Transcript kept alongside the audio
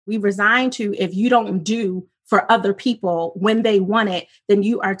We resign to, if you don't do for other people when they want it, then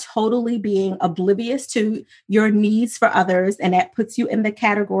you are totally being oblivious to your needs for others. And that puts you in the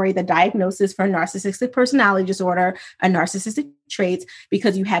category, the diagnosis for narcissistic personality disorder, a narcissistic traits,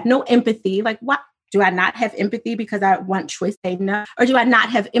 because you have no empathy. Like, what? Do I not have empathy because I want choice? No. Or do I not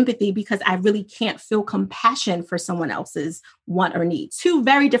have empathy because I really can't feel compassion for someone else's want or need? Two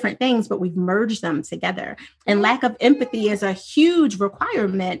very different things, but we've merged them together. And lack of empathy is a huge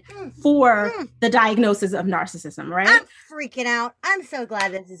requirement for the diagnosis of narcissism, right? I'm freaking out. I'm so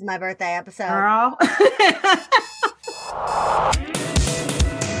glad this is my birthday episode. Girl.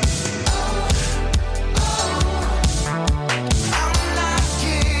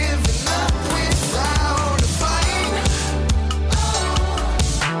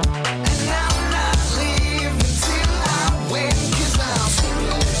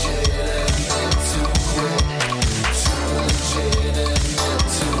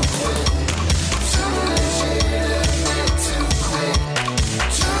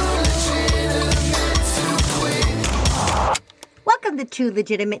 Welcome to Too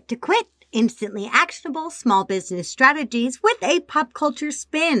Legitimate to Quit, instantly actionable small business strategies with a pop culture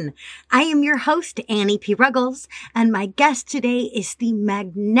spin. I am your host, Annie P. Ruggles, and my guest today is the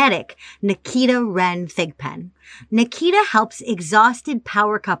magnetic Nikita Wren Thigpen. Nikita helps exhausted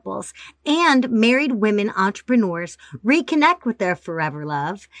power couples and married women entrepreneurs reconnect with their forever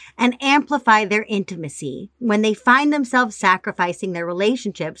love and amplify their intimacy when they find themselves sacrificing their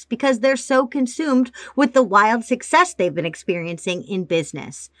relationships because they're so consumed with the wild success they've been experiencing in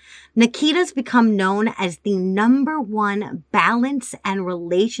business. Nikita's become known as the #1 balance and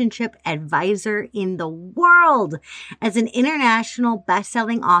relationship advisor in the world. As an international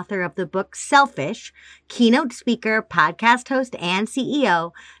best-selling author of the book Selfish, keynote speaker, podcast host, and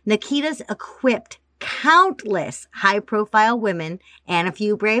CEO, Nikita's equipped countless high-profile women and a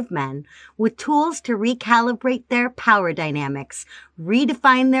few brave men with tools to recalibrate their power dynamics,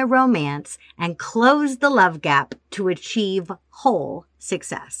 redefine their romance, and close the love gap to achieve whole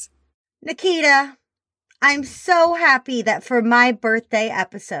success. Nikita, I'm so happy that for my birthday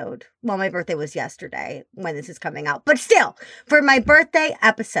episode, well, my birthday was yesterday when this is coming out, but still, for my birthday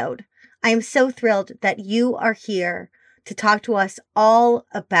episode, I am so thrilled that you are here to talk to us all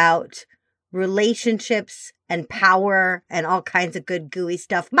about relationships and power and all kinds of good gooey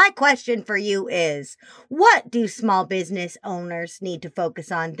stuff. My question for you is, what do small business owners need to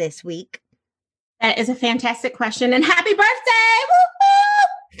focus on this week? That is a fantastic question, and happy birthday!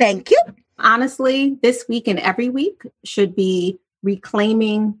 Woo-hoo! Thank you. Honestly, this week and every week should be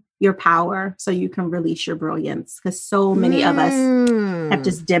reclaiming your power so you can release your brilliance, because so many of us have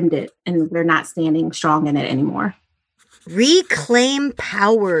just dimmed it and we're not standing strong in it anymore. Reclaim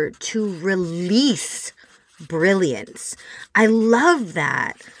power to release brilliance. I love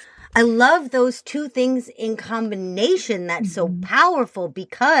that. I love those two things in combination. That's so powerful,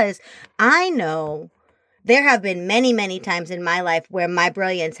 because I know there have been many, many times in my life where my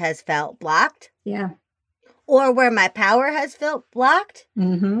brilliance has felt blocked. Yeah. Or where my power has felt blocked.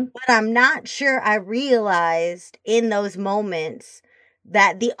 Mm-hmm. But I'm not sure I realized in those moments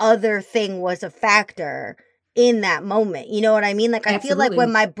that the other thing was a factor in that moment. You know what I mean? Like, I feel like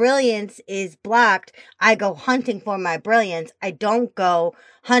when my brilliance is blocked, I go hunting for my brilliance. I don't go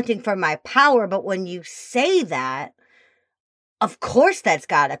hunting for my power. But when you say that, of course that's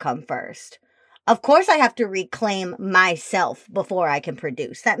got to come first. Of course I have to reclaim myself before I can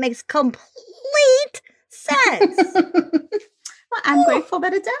produce. That makes complete sense. Well, I'm grateful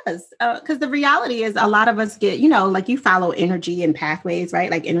that it does. Because the reality is a lot of us get, like you follow energy and pathways,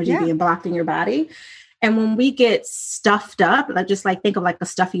 right? Like energy being blocked in your body. And when we get stuffed up, think of like a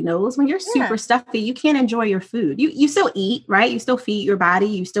stuffy nose. When you're super stuffy, you can't enjoy your food. You still eat, right? You still feed your body.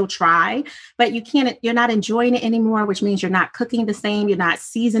 You still try, but you're not enjoying it anymore, which means you're not cooking the same. You're not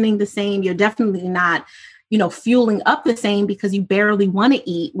seasoning the same. You're definitely not, fueling up the same, because you barely want to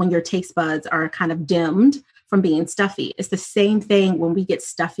eat when your taste buds are kind of dimmed from being stuffy. It's the same thing when we get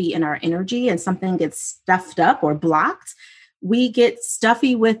stuffy in our energy and something gets stuffed up or blocked. We get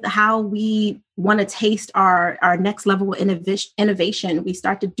stuffy with how we want to taste our next level of innovation. We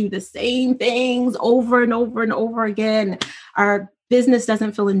start to do the same things over and over and over again. Our business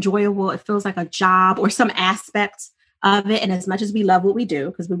doesn't feel enjoyable. It feels like a job or some aspect of it. And as much as we love what we do,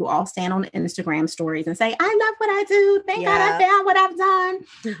 because we will all stand on Instagram stories and say, I love what I do. Thank God I found what I've done.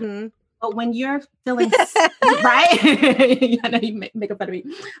 Mm-hmm. But when you're feeling, right? I know you make fun of me.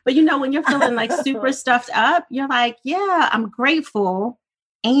 But when you're feeling like super stuffed up, you're like, yeah, I'm grateful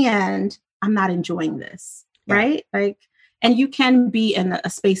and I'm not enjoying this, right? Like, and you can be in a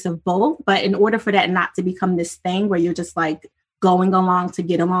space of both. But in order for that not to become this thing where you're just like going along to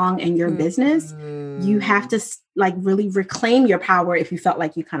get along in your business, you have to like really reclaim your power if you felt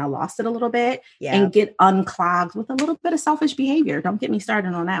like you kind of lost it a little bit and get unclogged with a little bit of selfish behavior. Don't get me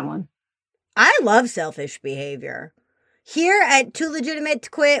started on that one. I love selfish behavior. Here at Too Legitimate to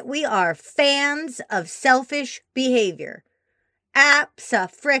Quit, we are fans of selfish behavior.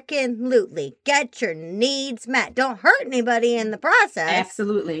 Abso-frickin-lutely. Get your needs met. Don't hurt anybody in the process.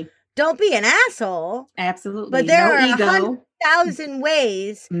 Absolutely. Don't be an asshole. Absolutely. But there are 100,000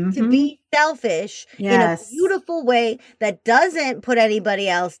 ways to be selfish in a beautiful way that doesn't put anybody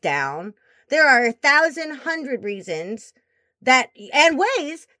else down. There are 1,100 reasons and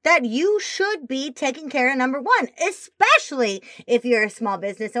ways that you should be taking care of number one, especially if you're a small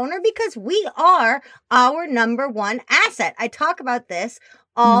business owner, because we are our number one asset. I talk about this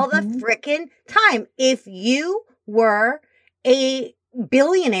all the frickin' time. If you were a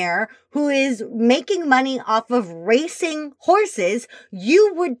billionaire who is making money off of racing horses,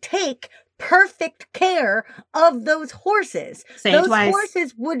 you would take perfect care of those horses. Those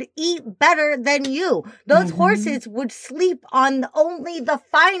horses would eat better than you. Those horses would sleep on only the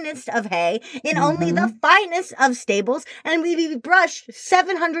finest of hay in only the finest of stables and would be brushed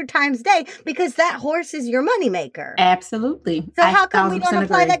 700 times a day because that horse is your moneymaker. Absolutely. So how come we don't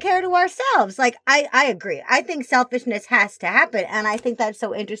apply that care to ourselves? Like, I agree. I think selfishness has to happen. And I think that's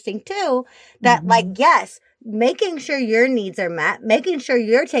so interesting too, that like, yes, making sure your needs are met, making sure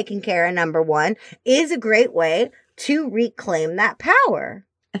you're taking care of number one is a great way to reclaim that power.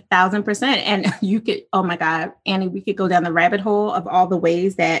 1,000%. And you could, oh my God, Annie, we could go down the rabbit hole of all the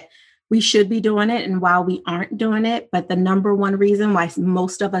ways that we should be doing it and why we aren't doing it. But the number one reason why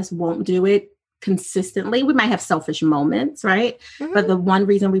most of us won't do it consistently, we might have selfish moments, right? But the one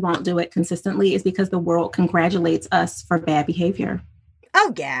reason we won't do it consistently is because the world congratulates us for bad behavior.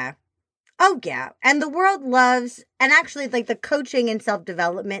 Oh, yeah. Oh, yeah. And the world loves, and actually like the coaching and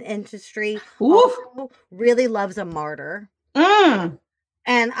self-development industry also really loves a martyr.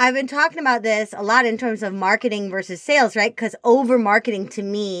 And I've been talking about this a lot in terms of marketing versus sales, right? Because over marketing to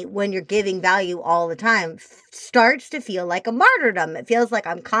me, when you're giving value all the time, starts to feel like a martyrdom. It feels like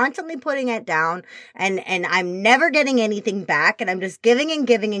I'm constantly putting it down and I'm never getting anything back. And I'm just giving and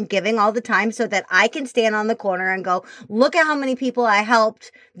giving and giving all the time so that I can stand on the corner and go, look at how many people I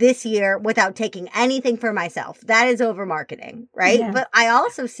helped this year without taking anything for myself. That is over marketing, right? Yeah. But I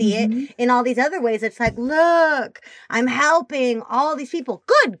also see it in all these other ways. It's like, look, I'm helping all these people.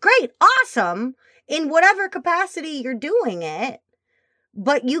 Good, great, awesome. In whatever capacity you're doing it.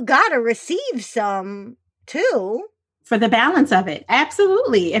 But you got to receive some too. For the balance of it.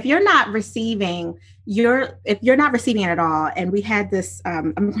 Absolutely. If you're not receiving, if you're not receiving it at all. And we had this,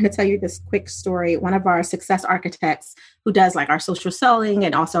 I'm going to tell you this quick story. One of our success architects who does like our social selling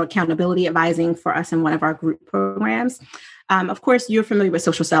and also accountability advising for us in one of our group programs. Of course, you're familiar with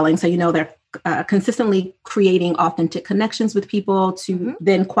social selling. So, you know, they're consistently creating authentic connections with people to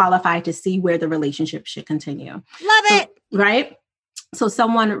then qualify to see where the relationship should continue. Love it. Right. So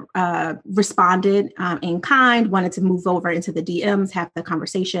someone responded in kind, wanted to move over into the DMs, have the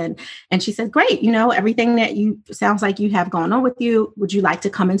conversation. And she said, great, you know, everything that sounds like you have going on with you. Would you like to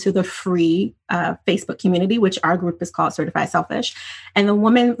come into the free Facebook community, which our group is called Certified Selfish? And the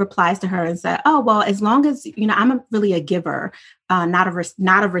woman replies to her and said, oh, well, as long as, you know, I'm really a giver, not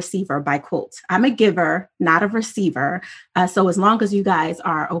a receiver, by quote. I'm a giver, not a receiver. So as long as you guys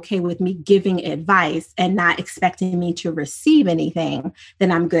are okay with me giving advice and not expecting me to receive anything,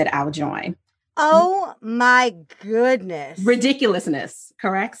 then I'm good. I'll join. Oh my goodness. Ridiculousness,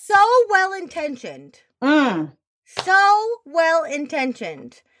 correct? So well-intentioned. So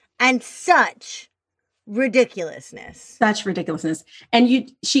well-intentioned and such ridiculousness. Such ridiculousness.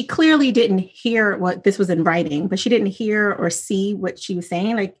 And she clearly didn't hear what this was in writing, but she didn't hear or see what she was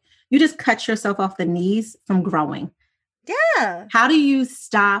saying. Like, you just cut yourself off the knees from growing. Yeah. How do you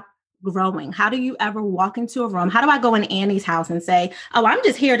stop growing? How do you ever walk into a room? How do I go in Annie's house and say, oh, I'm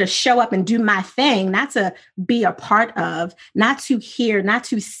just here to show up and do my thing, not to be a part of, not to hear, not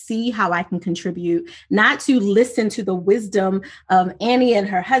to see how I can contribute, not to listen to the wisdom of Annie and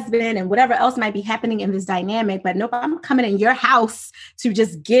her husband and whatever else might be happening in this dynamic. But nope, I'm coming in your house to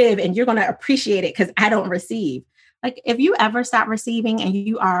just give and you're going to appreciate it because I don't receive. Like, if you ever stop receiving and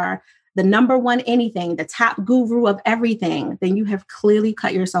you are the number one anything, the top guru of everything, then you have clearly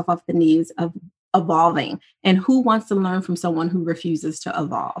cut yourself off the knees of evolving. And who wants to learn from someone who refuses to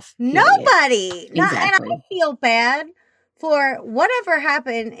evolve? Nobody. Exactly. And I feel bad for whatever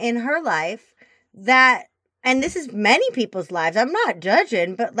happened in her life and this is many people's lives. I'm not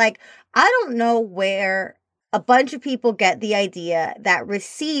judging, but like, I don't know where a bunch of people get the idea that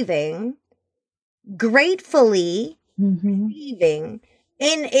receiving gratefully receiving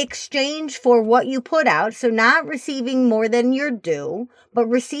in exchange for what you put out, so not receiving more than you're due, but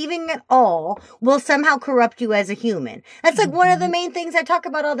receiving it all, will somehow corrupt you as a human. That's like one of the main things I talk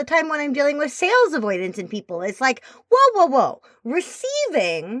about all the time when I'm dealing with sales avoidance in people. It's like, whoa.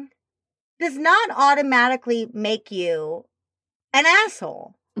 Receiving does not automatically make you an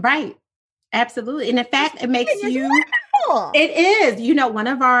asshole. Right. Absolutely. And in fact, it makes you, wonderful. It is, one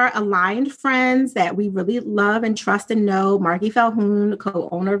of our aligned friends that we really love and trust and know, Margie Falhoun,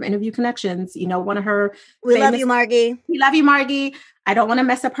 co-owner of Interview Connections, one of her We love you, Margie. We love you, Margie. I don't want to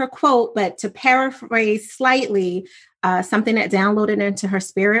mess up her quote, but to paraphrase slightly, something that downloaded into her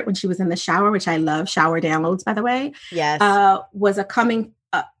spirit when she was in the shower, which I love shower downloads, by the way. Yes. Was a coming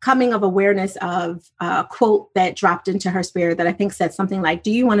of awareness of a quote that dropped into her spirit that I think said something like,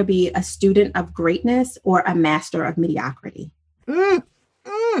 do you want to be a student of greatness or a master of mediocrity? And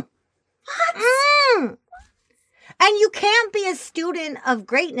you can't be a student of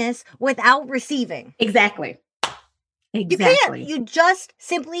greatness without receiving. Exactly. You can't. You just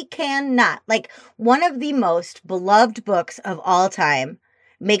simply cannot. Like, one of the most beloved books of all time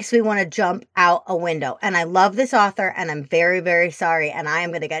makes me want to jump out a window. And I love this author, and I'm very, very sorry. And I am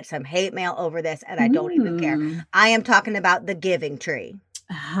going to get some hate mail over this, and I don't even care. I am talking about The Giving Tree.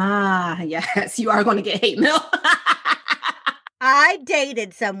 Ah, yes. You are going to get hate mail. I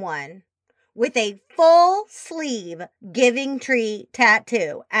dated someone with a full sleeve Giving Tree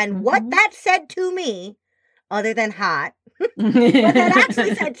tattoo. And what that said to me, other than hot, what that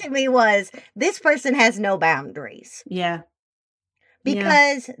actually said to me was, this person has no boundaries. Yeah.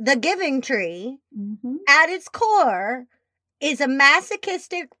 Because The Giving Tree, at its core, is a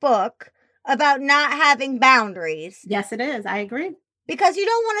masochistic book about not having boundaries. Yes, it is. I agree. Because you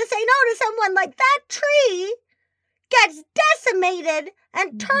don't want to say no to someone like that tree gets decimated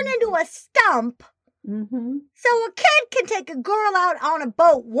and turned into a stump. So a kid can take a girl out on a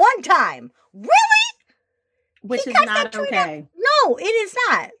boat one time. Really? Which is not okay. No, it is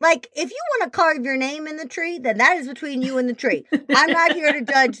not. Like, if you want to carve your name in the tree, then that is between you and the tree. I'm not here to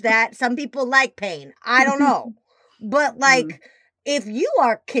judge that. Some people like pain. I don't know. But, like, if you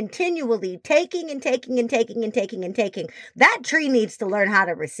are continually taking and taking and taking and taking and taking, that tree needs to learn how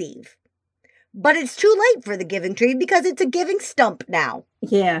to receive. But it's too late for the Giving Tree because it's a giving stump now.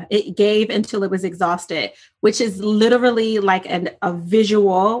 Yeah, it gave until it was exhausted, which is literally like a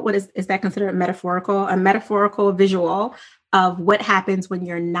visual. What is that considered metaphorical? A metaphorical visual of what happens when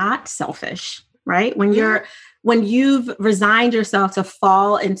you're not selfish, right? When you've resigned yourself to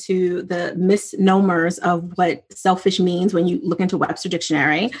fall into the misnomers of what selfish means when you look into Webster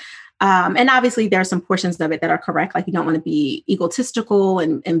Dictionary. And obviously there are some portions of it that are correct. Like, you don't want to be egotistical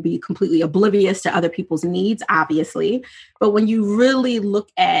and be completely oblivious to other people's needs, obviously. But when you really look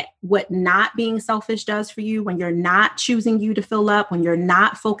at what not being selfish does for you, when you're not choosing you to fill up, when you're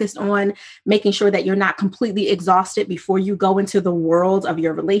not focused on making sure that you're not completely exhausted before you go into the world of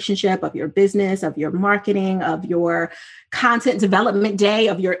your relationship, of your business, of your marketing, of your content development day,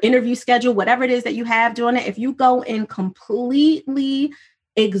 of your interview schedule, whatever it is that you have doing it, if you go in completely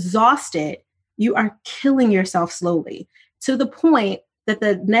exhausted, you are killing yourself slowly to the point that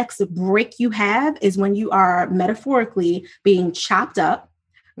the next break you have is when you are metaphorically being chopped up,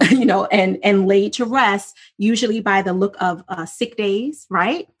 and laid to rest, usually by the look of sick days,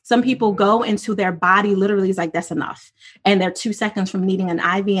 right? Some people go into their body literally is like, that's enough. And they're 2 seconds from needing an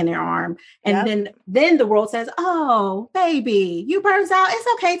IV in their arm. And then the world says, oh, baby, you burns out. It's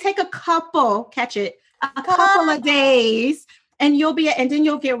okay. Take a couple of days. And then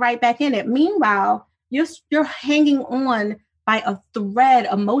you'll get right back in it. Meanwhile, you're hanging on by a thread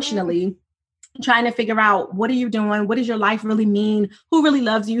emotionally, trying to figure out, what are you doing? What does your life really mean? Who really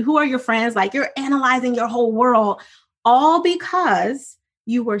loves you? Who are your friends? Like, you're analyzing your whole world, all because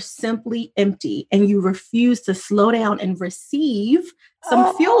you were simply empty and you refused to slow down and receive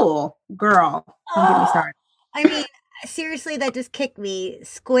some fuel. Girl, don't get me started. I mean, seriously, that just kicked me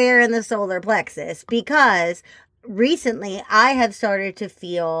square in the solar plexus, because recently I have started to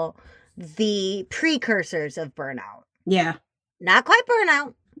feel the precursors of burnout. Yeah. Not quite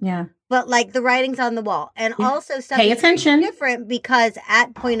burnout. Yeah. But like the writing's on the wall. And also stuff Pay attention. Different because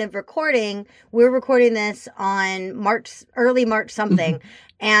at point of recording, we're recording this on early March something.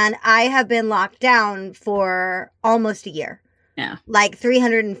 And I have been locked down for almost a year. Yeah. Like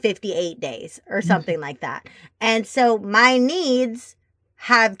 358 days or something like that. And so my needs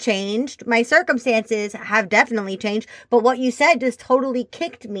have changed. My circumstances have definitely changed. But what you said just totally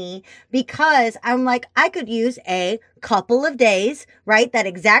kicked me, because I'm like, I could use a couple of days, right? That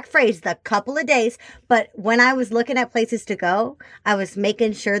exact phrase, the couple of days. But when I was looking at places to go, I was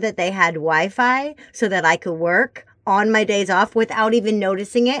making sure that they had Wi-Fi so that I could work on my days off without even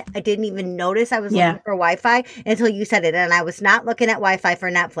noticing it. I didn't even notice I was looking for Wi-Fi until you said it. And I was not looking at Wi-Fi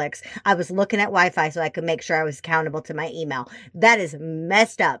for Netflix. I was looking at Wi-Fi so I could make sure I was accountable to my email. That is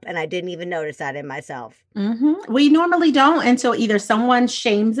messed up. And I didn't even notice that in myself. Mm-hmm. We normally don't until either someone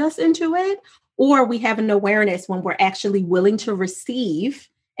shames us into it or we have an awareness when we're actually willing to receive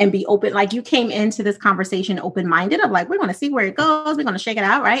and be open. Like you came into this conversation open-minded of like, we're going to see where it goes. We're going to shake it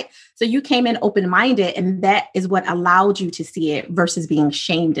out. Right. So you came in open-minded and that is what allowed you to see it versus being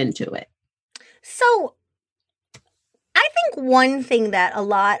shamed into it. So I think one thing that a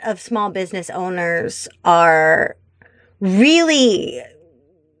lot of small business owners are really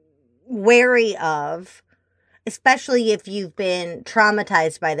wary of, especially if you've been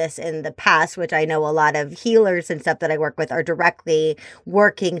traumatized by this in the past, which I know a lot of healers and stuff that I work with are directly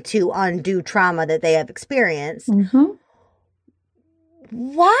working to undo trauma that they have experienced. Mm-hmm.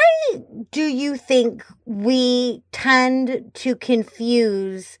 Why do you think we tend to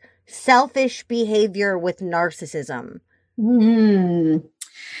confuse selfish behavior with narcissism?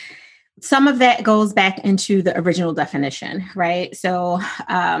 Some of that goes back into the original definition, right? So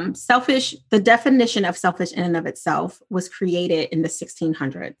the definition of selfish in and of itself was created in the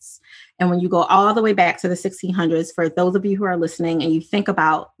 1600s. And when you go all the way back to the 1600s, for those of you who are listening and you think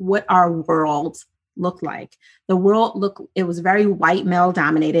about what our world looked like, it was very white male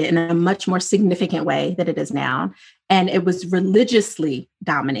dominated in a much more significant way than it is now. And it was religiously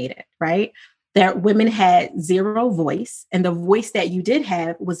dominated, right? That women had zero voice, and the voice that you did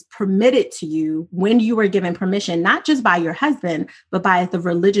have was permitted to you when you were given permission, not just by your husband, but by the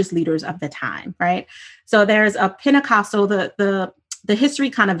religious leaders of the time, right? So there's a Pentecostal, the history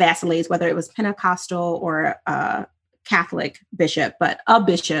kind of vacillates, whether it was Pentecostal or a Catholic bishop, but a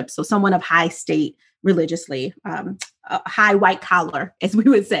bishop, so someone of high state religiously, a high white collar, as we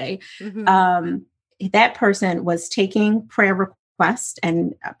would say, that person was taking prayer requests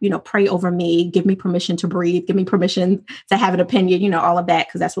and, pray over me, give me permission to breathe, give me permission to have an opinion, all of that,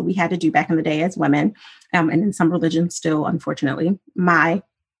 because that's what we had to do back in the day as women. And in some religions still, unfortunately, my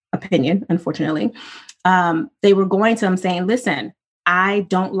opinion, unfortunately, they were going to him saying, listen, I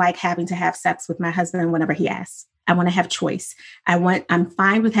don't like having to have sex with my husband whenever he asks. I want to have choice. I'm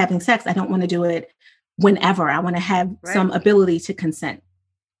fine with having sex. I don't want to do it whenever. I want to have some ability to consent.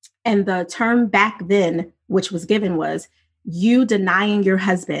 And the term back then, which was given, was you denying your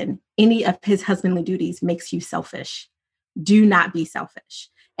husband any of his husbandly duties makes you selfish. Do not be selfish.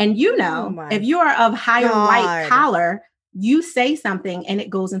 And if you are of higher white collar, you say something and it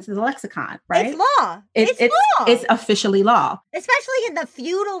goes into the lexicon, right? It's law. It's law. It's officially law. Especially in the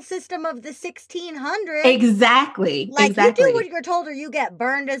feudal system of the 1600s. Exactly. You do what you're told or you get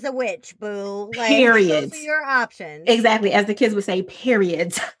burned as a witch, boo. Periods. Those are your options. Exactly. As the kids would say,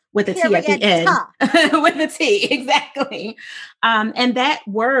 periods. With a T at the end. With a T, exactly. And that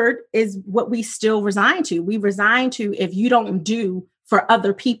word is what we still resign to. We resign to, if you don't do for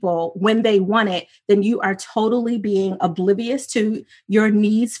other people when they want it, then you are totally being oblivious to your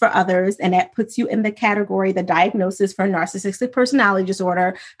needs for others. And that puts you in the category, the diagnosis for narcissistic personality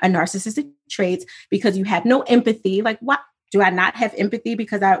disorder, a narcissistic traits, because you have no empathy. Like, what? Do I not have empathy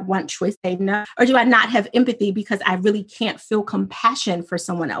because I want choice? No. Or do I not have empathy because I really can't feel compassion for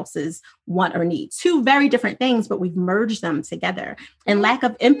someone else's want or need? Two very different things, but we've merged them together. And lack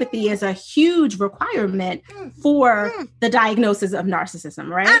of empathy is a huge requirement for the diagnosis of narcissism,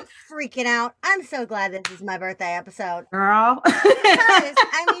 right? I'm freaking out. I'm so glad this is my birthday episode. Girl.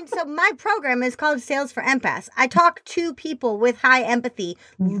 So my program is called Sales for Empaths. I talk to people with high empathy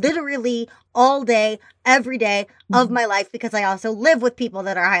literally all day, every day of my life, because I also live with people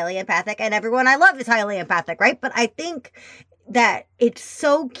that are highly empathic, and everyone I love is highly empathic, right? But I think that it's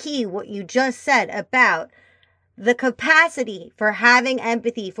so key what you just said about the capacity for having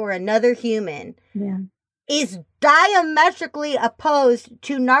empathy for another human is diametrically opposed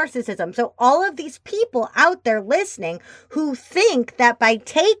to narcissism. So all of these people out there listening who think that by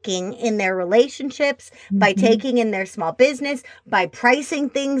taking in their relationships, by taking in their small business, by pricing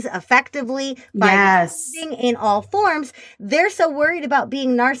things effectively, by pricing in all forms, they're so worried about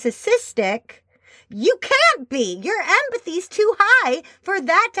being narcissistic. You can't be. Your empathy's too high for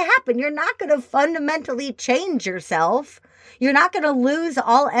that to happen. You're not going to fundamentally change yourself. You're not going to lose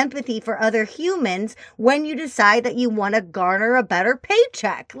all empathy for other humans when you decide that you want to garner a better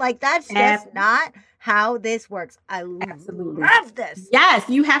paycheck. That's just not how this works. I love this. Yes,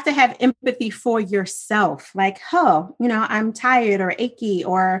 you have to have empathy for yourself. I'm tired or achy,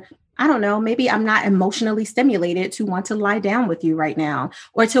 or I don't know, maybe I'm not emotionally stimulated to want to lie down with you right now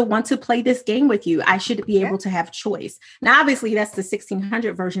or to want to play this game with you. I should be able to have choice. Now, obviously, that's the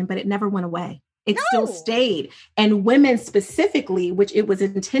 1600 version, but it never went away. It still stayed. And women specifically, which it was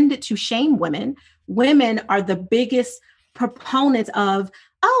intended to shame women, women are the biggest proponents of,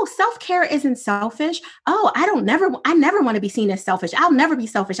 oh, self-care isn't selfish. Oh, I never want to be seen as selfish. I'll never be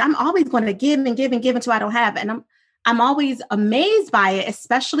selfish. I'm always going to give and give and give until I don't have. And I'm always amazed by it,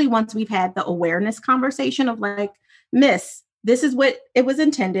 especially once we've had the awareness conversation of like, Miss, this is what it was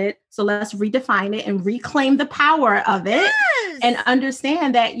intended. So let's redefine it and reclaim the power of it. Yes. And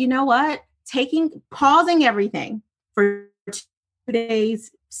understand that, you know what, pausing everything for 2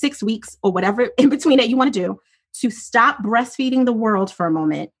 days, 6 weeks, or whatever in between that you want to do, to stop breastfeeding the world for a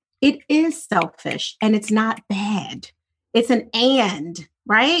moment. It is selfish and it's not bad. It's an and,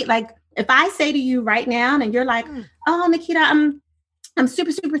 right? Like if I say to you right now and you're like, oh, Nikita, I'm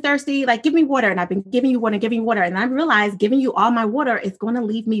super, super thirsty. Like, give me water. And I've been giving you water. And I realize giving you all my water is going to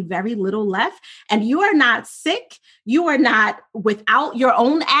leave me very little left. And you are not sick. You are not without your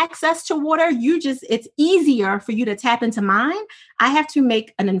own access to water. It's easier for you to tap into mine. I have to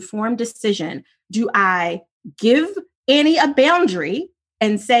make an informed decision. Do I give Annie a boundary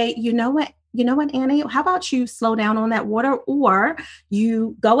and say, you know what, Annie, how about you slow down on that water, or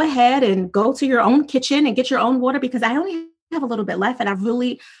you go ahead and go to your own kitchen and get your own water because I only have a little bit left and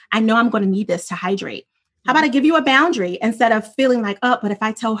I know I'm going to need this to hydrate. How about I give you a boundary instead of feeling like, oh, but if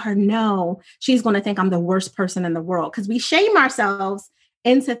I tell her no, she's going to think I'm the worst person in the world, because we shame ourselves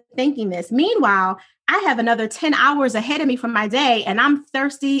into thinking this. Meanwhile, I have another 10 hours ahead of me from my day and I'm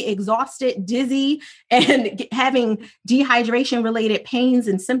thirsty, exhausted, dizzy, and having dehydration related pains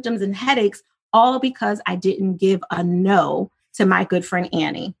and symptoms and headaches, all because I didn't give a no to my good friend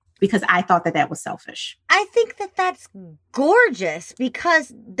Annie, because I thought that was selfish. I think that that's gorgeous,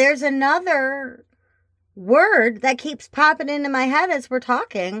 because there's another word that keeps popping into my head as we're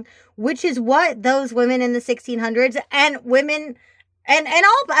talking, which is what those women in the 1600s and women and I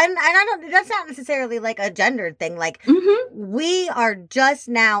don't, that's not necessarily like a gendered thing. Like we are just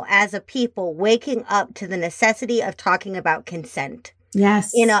now as a people waking up to the necessity of talking about consent.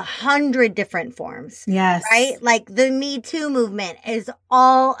 Yes. In 100 different forms. Yes. Right? Like the Me Too movement is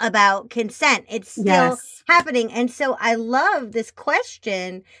all about consent. It's still happening. And so I love this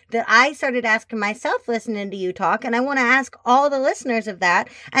question that I started asking myself listening to you talk. And I want to ask all the listeners of that.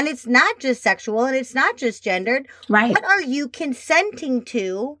 And it's not just sexual and it's not just gendered. Right. What are you consenting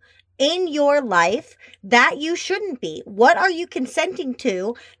to in your life that you shouldn't be? What are you consenting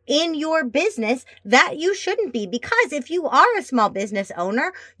to in your business that you shouldn't be? Because if you are a small business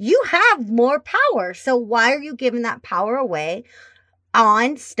owner, you have more power. So why are you giving that power away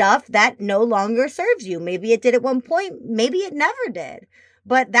on stuff that no longer serves you? Maybe it did at one point. Maybe it never did.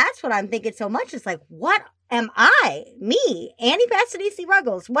 But that's what I'm thinking so much. It's like, what am I, me, Annie Passanisi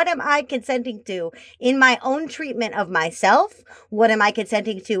Ruggles, what am I consenting to in my own treatment of myself? What am I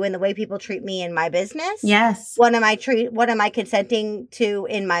consenting to in the way people treat me in my business? Yes. What am I consenting to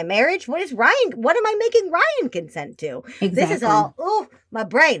in my marriage? What am I making Ryan consent to? Exactly. This is all, my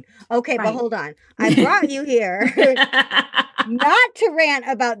brain. Okay, right. But hold on. I brought you here not to rant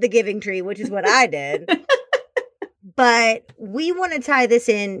about the giving tree, which is what I did. But we want to tie this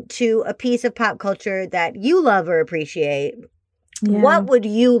into a piece of pop culture that you love or appreciate. Yeah. What would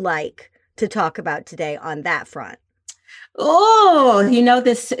you like to talk about today on that front? Oh,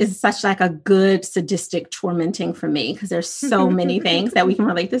 this is such like a good sadistic tormenting for me, because there's so many things that we can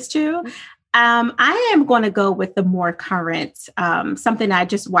relate this to. I am going to go with the more current, something I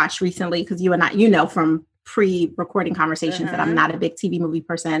just watched recently, because you and I, from pre-recording conversations that I'm not a big TV movie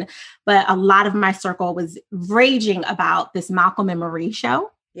person, but a lot of my circle was raging about this Malcolm and Marie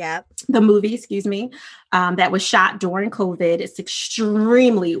show. Yeah. The movie, that was shot during COVID. It's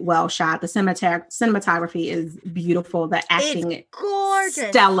extremely well shot. The cinematography is beautiful. The acting is gorgeous.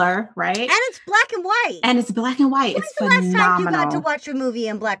 Stellar, right? And it's black and white. It's phenomenal. When's the last time you got to watch a movie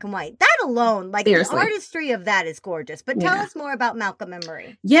in black and white? That alone, like seriously. The artistry of that is gorgeous. But tell us more about Malcolm and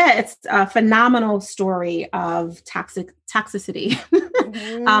Marie. Yeah, it's a phenomenal story of toxicity.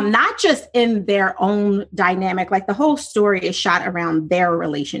 Not just in their own dynamic, like the whole story is shot around their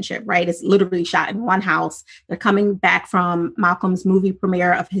relationship, right? It's literally shot in one house. They're coming back from Malcolm's movie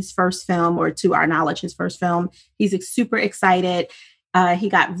premiere of his first film, or to our knowledge, his first film. He's super excited. He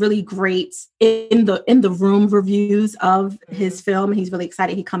got really great in the room reviews of his film. He's really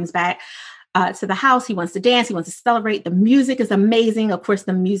excited. He comes back to the house. He wants to dance. He wants to celebrate. The music is amazing. Of course,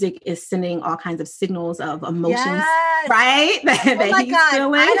 the music is sending all kinds of signals of emotions, right? Oh my God.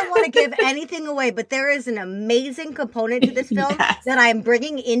 Feeling. I don't want to give anything away, but there is an amazing component to this film that I'm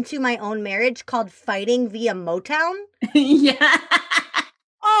bringing into my own marriage called fighting via Motown. Yeah.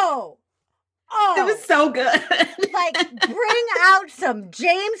 It was so good. Like, bring out some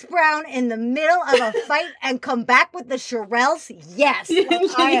James Brown in the middle of a fight and come back with the Shirelles. Yes,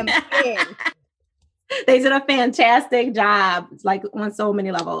 like, I am in. They did a fantastic job, like on so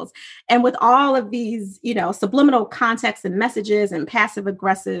many levels. And with all of these, subliminal context and messages and passive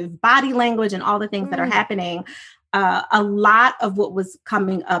aggressive body language and all the things that are happening, a lot of what was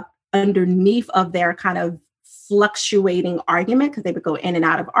coming up underneath of their kind of fluctuating argument, because they would go in and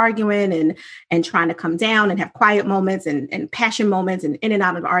out of arguing and trying to come down and have quiet moments and passion moments and in and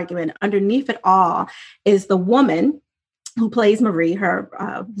out of argument. Underneath it all is the woman who plays Marie.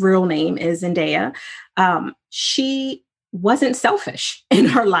 Her real name is Zendaya. She wasn't selfish in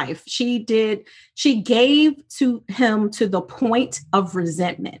her life. She gave to him to the point of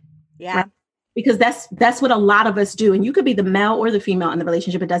resentment. Yeah. Right? Because that's what a lot of us do. And you could be the male or the female in the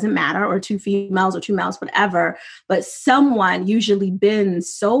relationship. It doesn't matter, or two females or two males, whatever. But someone usually bends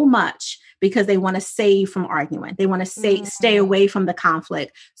so much because they want to save from arguing. They want to stay away from the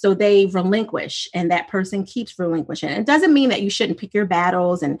conflict. So they relinquish, and that person keeps relinquishing. It doesn't mean that you shouldn't pick your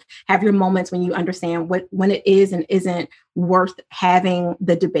battles and have your moments when you understand when it is and isn't worth having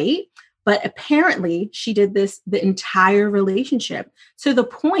the debate. But apparently she did this the entire relationship, to the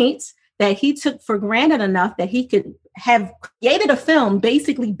point that he took for granted enough that he could have created a film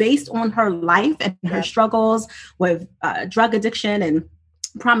basically based on her life and her struggles with drug addiction and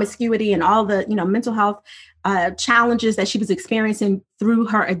promiscuity and all the, mental health challenges that she was experiencing through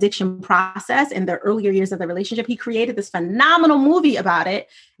her addiction process in the earlier years of the relationship. He created this phenomenal movie about it,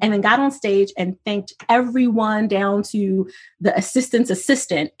 and then got on stage and thanked everyone down to the assistant's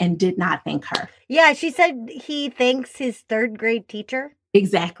assistant, and did not thank her. Yeah, she said he thanks his third grade teacher.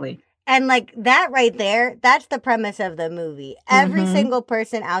 Exactly. And like that right there, that's the premise of the movie. Every single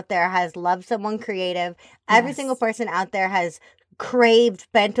person out there has loved someone creative. Every single person out there has craved,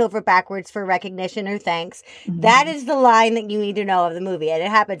 bent over backwards for recognition or thanks. That is the line that you need to know of the movie. And it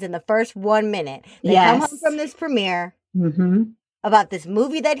happens in the first 1 minute. They come home from this premiere about this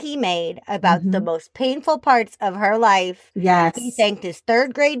movie that he made, about the most painful parts of her life. Yes. He thanked his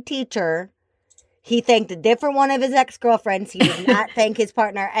third grade teacher. He thanked a different one of his ex-girlfriends. He did not thank his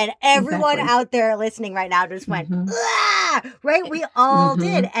partner. And everyone out there listening right now just went, ah! Right? We all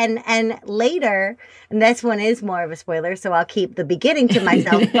did. And later, and this one is more of a spoiler, so I'll keep the beginning to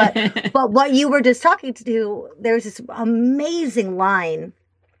myself. But what you were just talking to, there's this amazing line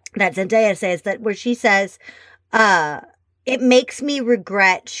that Zendaya says, that where she says, it makes me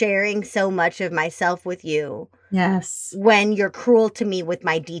regret sharing so much of myself with you. Yes. When you're cruel to me with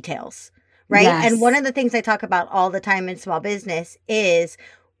my details. Right. Yes. And one of the things I talk about all the time in small business is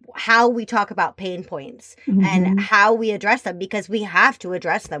how we talk about pain points and how we address them, because we have to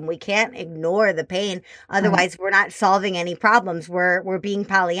address them. We can't ignore the pain. Otherwise, we're not solving any problems. We're being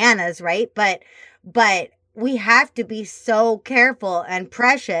Pollyannas. Right. But we have to be so careful and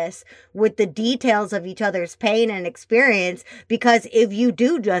precious with the details of each other's pain and experience, because if you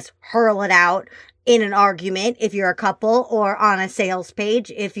do just hurl it out in an argument, if you're a couple, or on a sales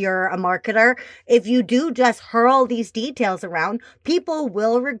page, if you're a marketer, if you do just hurl these details around, people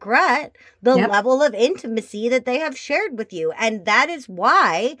will regret the level of intimacy that they have shared with you. And that is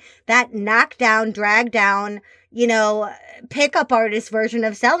why that knockdown, drag down, pickup artist version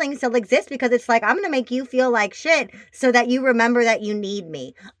of selling still exists, because it's like, I'm going to make you feel like shit so that you remember that you need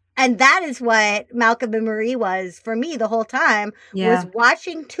me. And that is what Malcolm and Marie was for me the whole time, was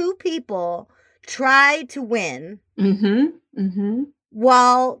watching two people try to win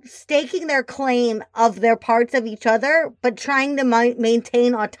while staking their claim of their parts of each other, but trying to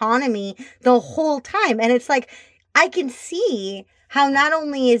maintain autonomy the whole time. And it's like, I can see how not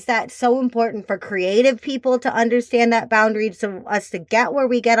only is that so important for creative people to understand that boundary, so us to get where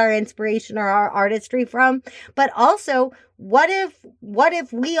we get our inspiration or our artistry from, but also what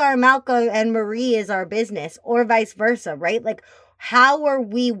if we are Malcolm and Marie is our business, or vice versa, right? Like, how are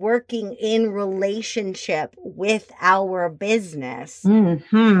we working in relationship with our business?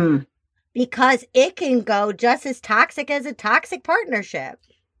 Because it can go just as toxic as a toxic partnership.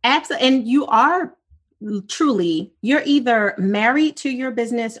 Absolutely. And you are you're either married to your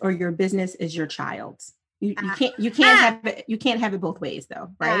business, or your business is your child's. You can't have it both ways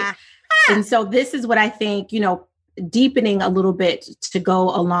though, right? And so this is what I think, deepening a little bit to go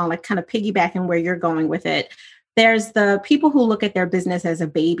along, like kind of piggybacking where you're going with it. There's the people who look at their business as a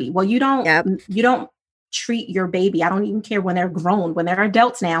baby. Well, you don't treat your baby. I don't even care when they're grown, when they're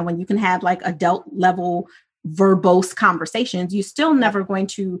adults now, when you can have like adult level verbose conversations, you're still never going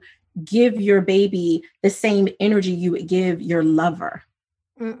to give your baby the same energy you would give your lover.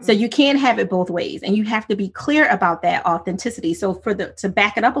 So you can't have it both ways, and you have to be clear about that authenticity. So to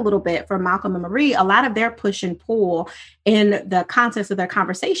back it up a little bit for Malcolm and Marie, a lot of their push and pull in the context of their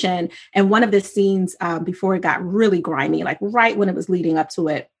conversation, and one of the scenes before it got really grimy, like right when it was leading up to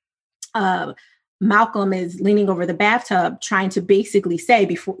it, Malcolm is leaning over the bathtub trying to basically say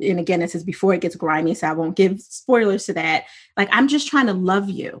before, and again, this is before it gets grimy, so I won't give spoilers to that. Like, I'm just trying to love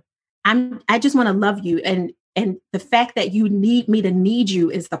you. I just want to love you. And the fact that you need me to need you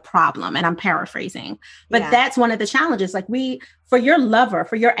is the problem. And I'm paraphrasing, but that's one of the challenges. Like for your lover,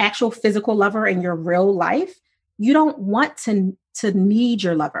 for your actual physical lover in your real life, you don't want to need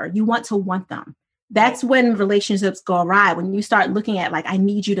your lover. You want to want them. That's when relationships go awry. When you start looking at like, I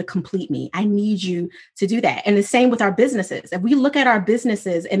need you to complete me. I need you to do that. And the same with our businesses. If we look at our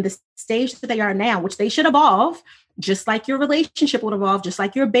businesses in the stage that they are now, which they should evolve, just like your relationship would evolve, just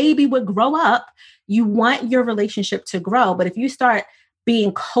like your baby would grow up, you want your relationship to grow. But if you start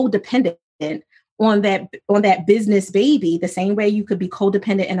being codependent on that business baby, the same way you could be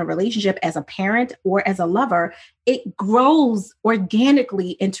codependent in a relationship as a parent or as a lover, it grows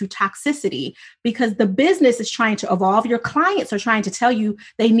organically into toxicity because the business is trying to evolve. Your clients are trying to tell you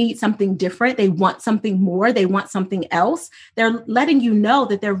they need something different. They want something more. They want something else. They're letting you know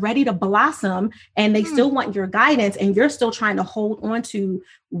that they're ready to blossom and they still want your guidance. And you're still trying to hold on to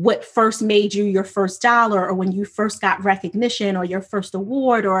what first made you your first dollar, or when you first got recognition, or your first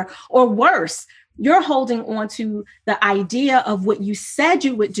award, or worse. You're holding on to the idea of what you said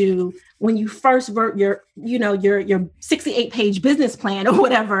you would do when you first wrote your 68-page business plan or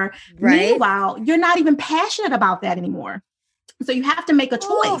whatever. Right. Meanwhile, you're not even passionate about that anymore. So you have to make a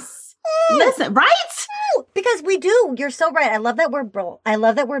choice. Listen, right? Because we do. You're so right. I love that word. I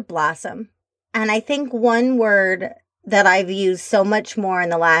love that word blossom. And I think one word that I've used so much more in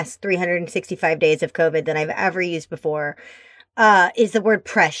the last 365 days of COVID than I've ever used before is the word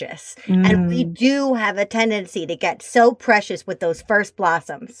precious. And we do have a tendency to get so precious with those first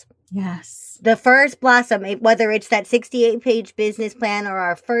blossoms. Yes. The first blossom, whether it's that 68-page business plan or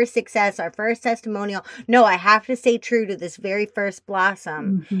our first success, our first testimonial. No, I have to stay true to this very first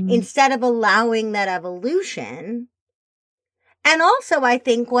blossom instead of allowing that evolution. And also, I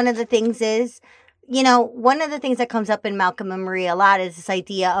think one of the things is, one of the things that comes up in Malcolm and Marie a lot is this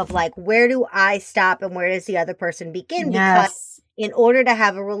idea of like, where do I stop and where does the other person begin? Yes. Because in order to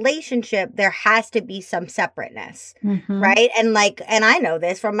have a relationship, there has to be some separateness, right? And I know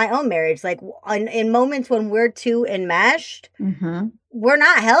this from my own marriage, like in moments when we're too enmeshed, we're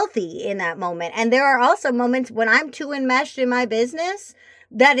not healthy in that moment. And there are also moments when I'm too enmeshed in my business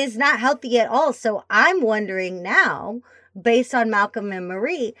that is not healthy at all. So I'm wondering now, based on Malcolm and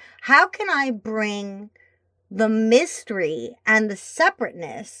Marie, how can I bring the mystery and the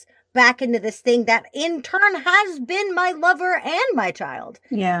separateness back into this thing that in turn has been my lover and my child?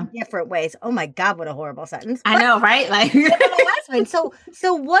 Yeah. In different ways. Oh my God, what a horrible sentence. I know, right? Like So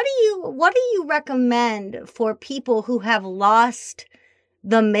what do you recommend for people who have lost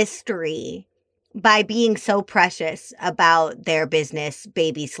the mystery by being so precious about their business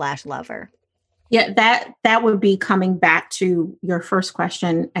baby / lover? Yeah, that would be coming back to your first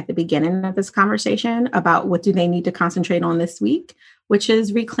question at the beginning of this conversation about what do they need to concentrate on this week, which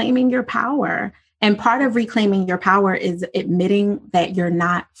is reclaiming your power. And part of reclaiming your power is admitting that you're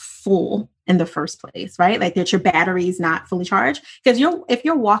not full in the first place, right? Like that your battery is not fully charged. Because if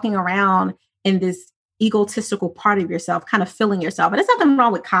you're walking around in this egotistical part of yourself, kind of filling yourself. And there's nothing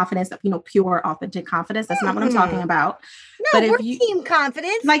wrong with confidence, pure, authentic confidence. That's not what I'm talking about. No, but we're team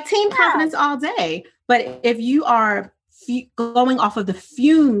confidence. Like team confidence all day. But if you are going off of the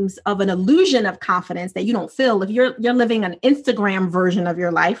fumes of an illusion of confidence that you don't feel, if you're living an Instagram version of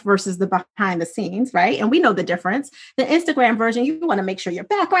your life versus the behind the scenes, right? And we know the difference. The Instagram version, you want to make sure your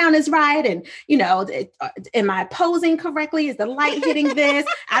background is right, and am I posing correctly? Is the light hitting this?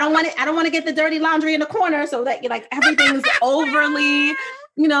 I don't want to get the dirty laundry in the corner, so that everything's overly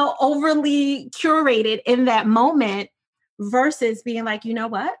curated in that moment, versus being like, you know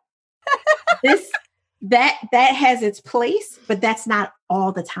what, that has its place, but that's not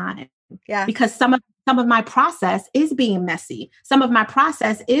all the time. Yeah. Because some of my process is being messy. Some of my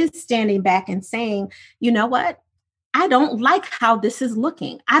process is standing back and saying, you know what? I don't like how this is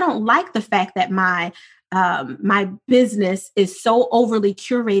looking. I don't like the fact that my business is so overly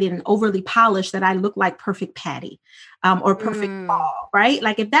curated and overly polished that I look like perfect Patty or perfect Paul, right?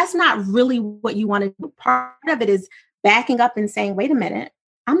 Like if that's not really what you want to do, part of it is backing up and saying, wait a minute,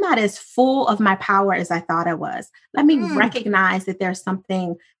 I'm not as full of my power as I thought I was. Let me recognize that there's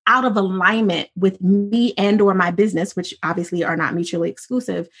something out of alignment with me and or my business, which obviously are not mutually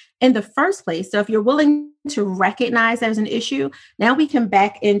exclusive in the first place. So if you're willing to recognize there's an issue, now we can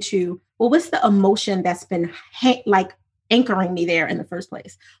back into, well, what's the emotion that's been anchoring me there in the first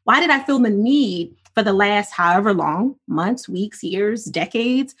place? Why did I feel the need for the last however long, months, weeks, years,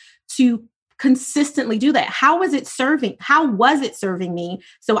 decades, to consistently do that? How was it serving me?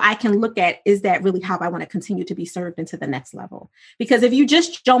 So I can look at, is that really how I want to continue to be served into the next level? Because if you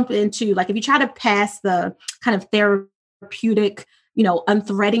just jump into, like, if you try to pass the kind of therapeutic,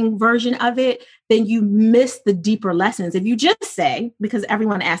 unthreading version of it, then you miss the deeper lessons. If you just say, because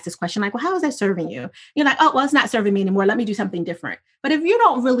everyone asks this question, like, well, how is that serving you? You're like, oh, well, it's not serving me anymore. Let me do something different. But if you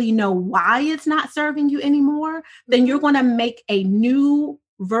don't really know why it's not serving you anymore, then you're going to make a new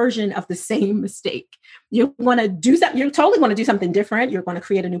version of the same mistake. You're going to do something. You're totally going to do something different. You're going to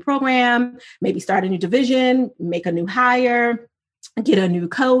create a new program, maybe start a new division, make a new hire, get a new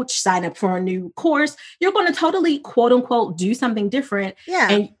coach, sign up for a new course. You're going to totally, quote unquote, do something different. Yeah.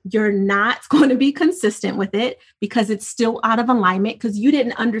 And you're not going to be consistent with it because it's still out of alignment because you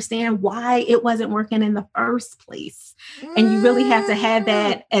didn't understand why it wasn't working in the first place. And you really have to have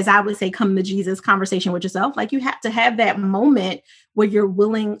that, as I would say, come to Jesus conversation with yourself. Like, you have to have that moment where you're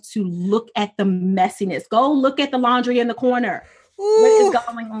willing to look at the messiness. Go look at the laundry in the corner. Ooh. What is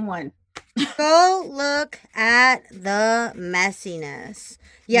going on? Go look at the messiness.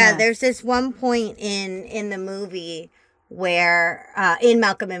 Yeah, yes. There's this one point in the movie where, in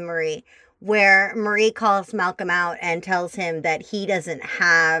Malcolm and Marie, where Marie calls Malcolm out and tells him that he doesn't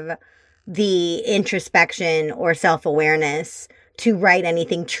have the introspection or self-awareness to write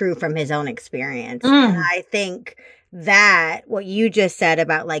anything true from his own experience. And I think that what you just said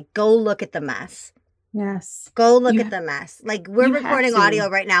about, like, go look at the mess. Yes. Go look at the mess. Like, we're recording audio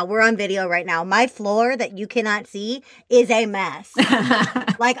right now. We're on video right now. My floor that you cannot see is a mess.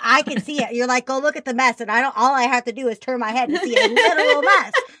 Like, I can see it. You're like, go look at the mess. And all I have to do is turn my head to see a literal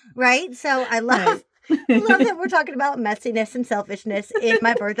mess. Right? So I love that we're talking about messiness and selfishness in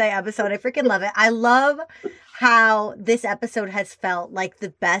my birthday episode. I freaking love it. I love how this episode has felt like the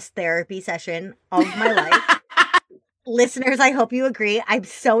best therapy session of my life. Listeners, I hope you agree. I'm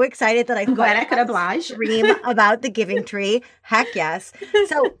so excited that I'm glad I could oblige. Dream about the giving tree. Heck yes.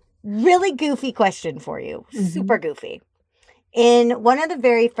 So, really goofy question for you. Super goofy. In one of the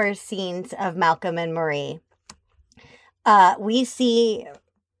very first scenes of Malcolm and Marie, we see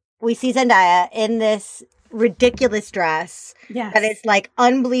Zendaya in this ridiculous dress that is, like,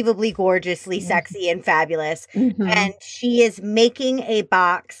 unbelievably gorgeously sexy and fabulous. And she is making a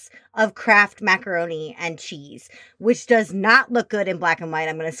box of Kraft macaroni and cheese, which does not look good in black and white.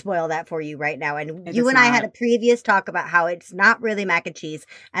 I'm going to spoil that for you right now. And you and I had a previous talk about how it's not really mac and cheese,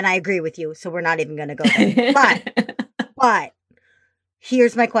 and I agree with you, so we're not even going to go there. But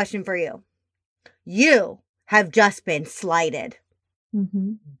here's my question for you. You have just been slighted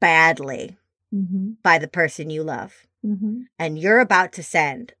badly by the person you love. And you're about to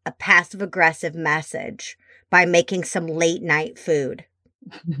send a passive-aggressive message by making some late-night food.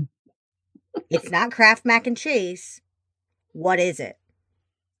 It's not Kraft mac and cheese. What is it?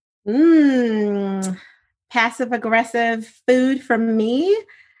 Passive aggressive food from me.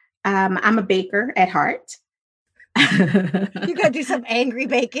 I'm a baker at heart. You gotta do some angry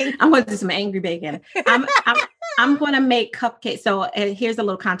baking. I'm gonna do some angry baking. I'm gonna make cupcakes. So here's a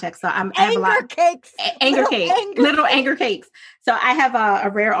little context. So I have a lot cakes. Anger cakes. Little anger cakes. So I have a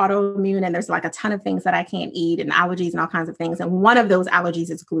rare autoimmune, and there's like a ton of things that I can't eat, and allergies and all kinds of things. And one of those allergies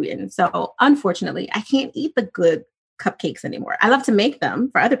is gluten. So unfortunately, I can't eat the good cupcakes anymore. I love to make them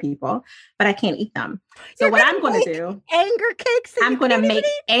for other people, but I can't eat them. So what I'm going to do, anger cakes. I'm going to make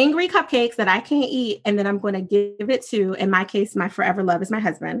angry cupcakes that I can't eat. And then I'm going to give it to, in my case, my forever love is my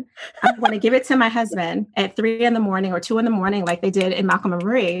husband. I'm going to give it to my husband at 3 a.m. or 2 a.m, like they did in Malcolm and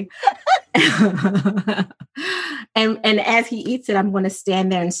Marie. and as he eats it, I'm going to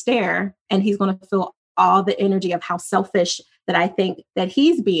stand there and stare, and he's going to feel all the energy of how selfish that I think that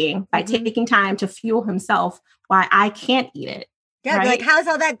he's being by taking time to fuel himself why I can't eat it. Yeah, right? Like, how's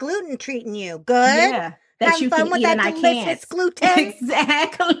all that gluten treating you? Good? Yeah, that you can eat and I can't. Gluten.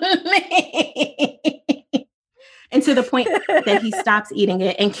 Exactly. And to the point that he stops eating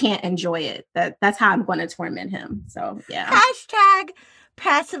it and can't enjoy it. That's how I'm going to torment him. So, yeah. Hashtag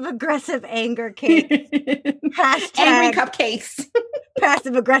passive-aggressive anger cake. Hashtag angry cupcakes.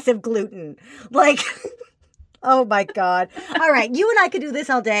 Passive-aggressive gluten. Like... Oh my God. All right. You and I could do this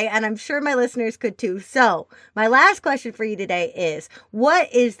all day, and I'm sure my listeners could too. So my last question for you today is,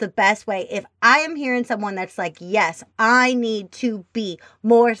 what is the best way if I am hearing someone that's like, yes, I need to be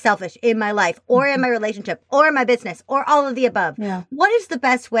more selfish in my life or in my relationship or in my business or all of the above? Yeah. What is the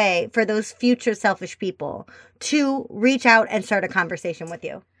best way for those future selfish people to reach out and start a conversation with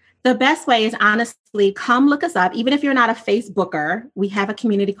you? The best way is honestly, come look us up. Even if you're not a Facebooker, we have a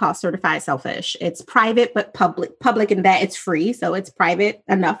community called Certified Selfish. It's private, but public in that it's free. So it's private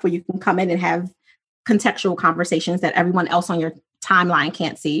enough where you can come in and have contextual conversations that everyone else on your timeline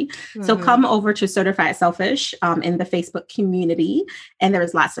can't see. Mm-hmm. So come over to Certified Selfish in the Facebook community. And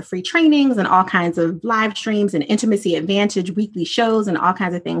there's lots of free trainings and all kinds of live streams and Intimacy Advantage weekly shows and all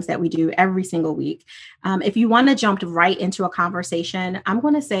kinds of things that we do every single week. If you want to jump right into a conversation, I'm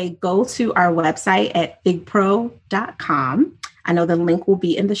going to say go to our website at figpro.com. I know the link will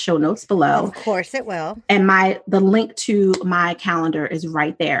be in the show notes below. Of course it will. And the link to my calendar is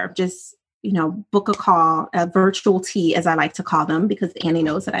right there. Just book a call, a virtual tea, as I like to call them, because Annie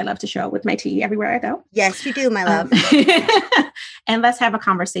knows that I love to show up with my tea everywhere I go. Yes, you do, my love. And let's have a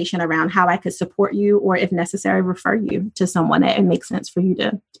conversation around how I could support you, or if necessary, refer you to someone that it makes sense for you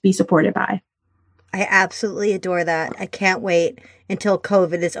to be supported by. I absolutely adore that. I can't wait until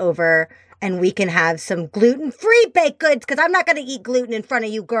COVID is over and we can have some gluten-free baked goods, because I'm not going to eat gluten in front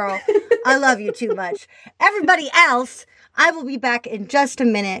of you, girl. I love you too much. Everybody else, I will be back in just a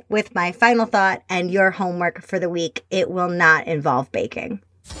minute with my final thought and your homework for the week. It will not involve baking.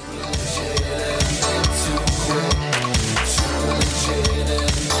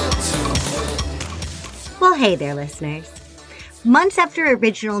 Well, hey there, listeners. Months after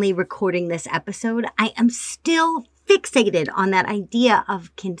originally recording this episode, I am still fixated on that idea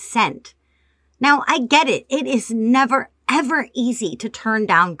of consent. Now, I get it. It is never, ever easy to turn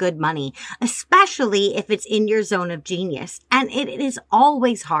down good money, especially if it's in your zone of genius. And it is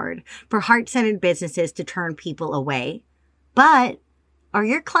always hard for heart-centered businesses to turn people away. But are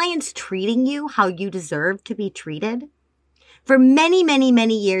your clients treating you how you deserve to be treated? For many, many,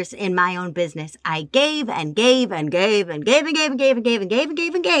 many years in my own business, I gave and gave and gave and gave and gave and gave and gave and gave and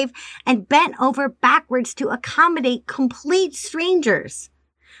gave and gave and bent over backwards to accommodate complete strangers.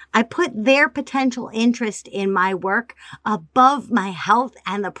 I put their potential interest in my work above my health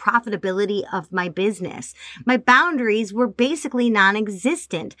and the profitability of my business. My boundaries were basically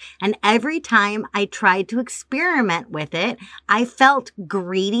non-existent, and every time I tried to experiment with it, I felt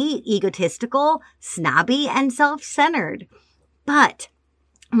greedy, egotistical, snobby, and self-centered. But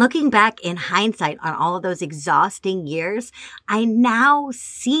looking back in hindsight on all of those exhausting years, I now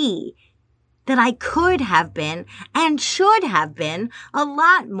see that I could have been and should have been a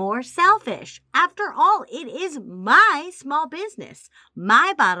lot more selfish. After all, it is my small business,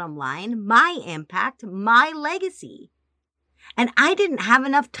 my bottom line, my impact, my legacy. And I didn't have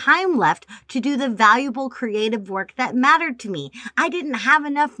enough time left to do the valuable creative work that mattered to me. I didn't have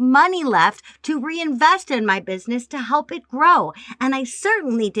enough money left to reinvest in my business to help it grow. And I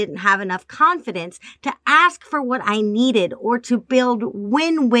certainly didn't have enough confidence to ask for what I needed or to build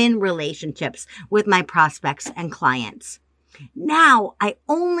win-win relationships with my prospects and clients. Now, I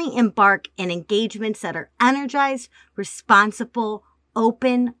only embark in engagements that are energized, responsible,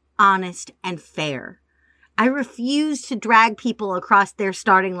 open, honest, and fair. I refuse to drag people across their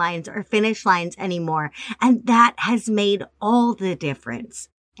starting lines or finish lines anymore, and that has made all the difference.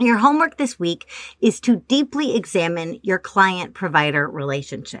 Your homework this week is to deeply examine your client-provider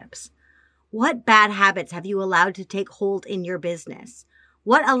relationships. What bad habits have you allowed to take hold in your business?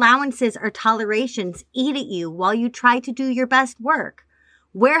 What allowances or tolerations eat at you while you try to do your best work?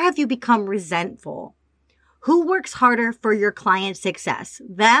 Where have you become resentful? Who works harder for your client's success,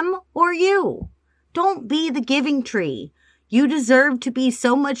 them or you? Don't be the giving tree. You deserve to be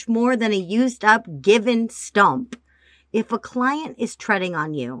so much more than a used up given stump. If a client is treading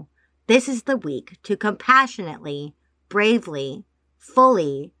on you, this is the week to compassionately, bravely,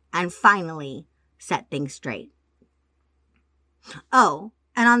 fully, and finally set things straight. Oh,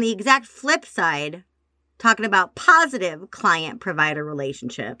 and on the exact flip side, talking about positive client-provider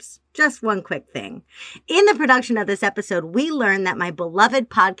relationships. Just one quick thing. In the production of this episode, we learned that my beloved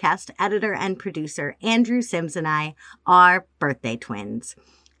podcast editor and producer, Andrew Sims, and I are birthday twins.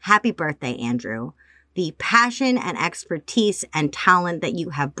 Happy birthday, Andrew. The passion and expertise and talent that you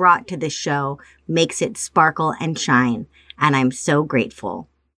have brought to this show makes it sparkle and shine, and I'm so grateful.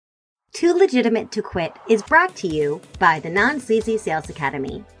 Too Legitimate to Quit is brought to you by the Non-Sleazy Sales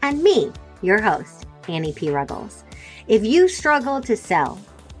Academy and me, your host, Annie P. Ruggles. If you struggle to sell,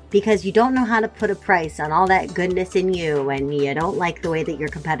 because you don't know how to put a price on all that goodness in you and you don't like the way that your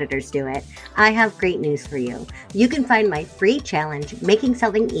competitors do it, I have great news for you. You can find my free challenge, Making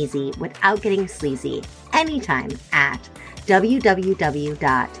Selling Easy Without Getting Sleazy, anytime at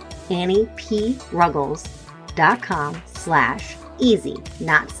www.anniePruggles.com/easy,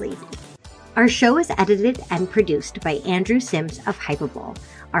 not sleazy. Our show is edited and produced by Andrew Sims of Hypable.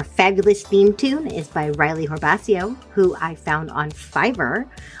 Our fabulous theme tune is by Riley Horbasio, who I found on Fiverr.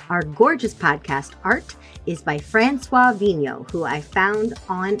 Our gorgeous podcast art is by Francois Vigneault, who I found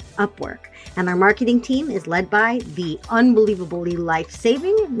on Upwork. And our marketing team is led by the unbelievably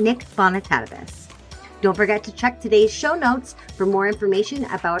life-saving Nick Bonatadis. Don't forget to check today's show notes for more information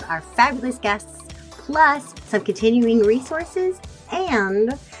about our fabulous guests, plus some continuing resources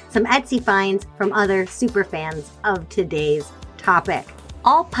and some Etsy finds from other super fans of today's topic.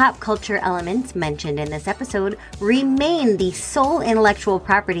 All pop culture elements mentioned in this episode remain the sole intellectual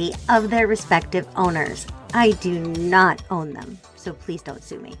property of their respective owners. I do not own them, so please don't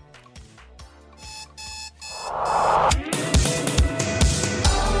sue me.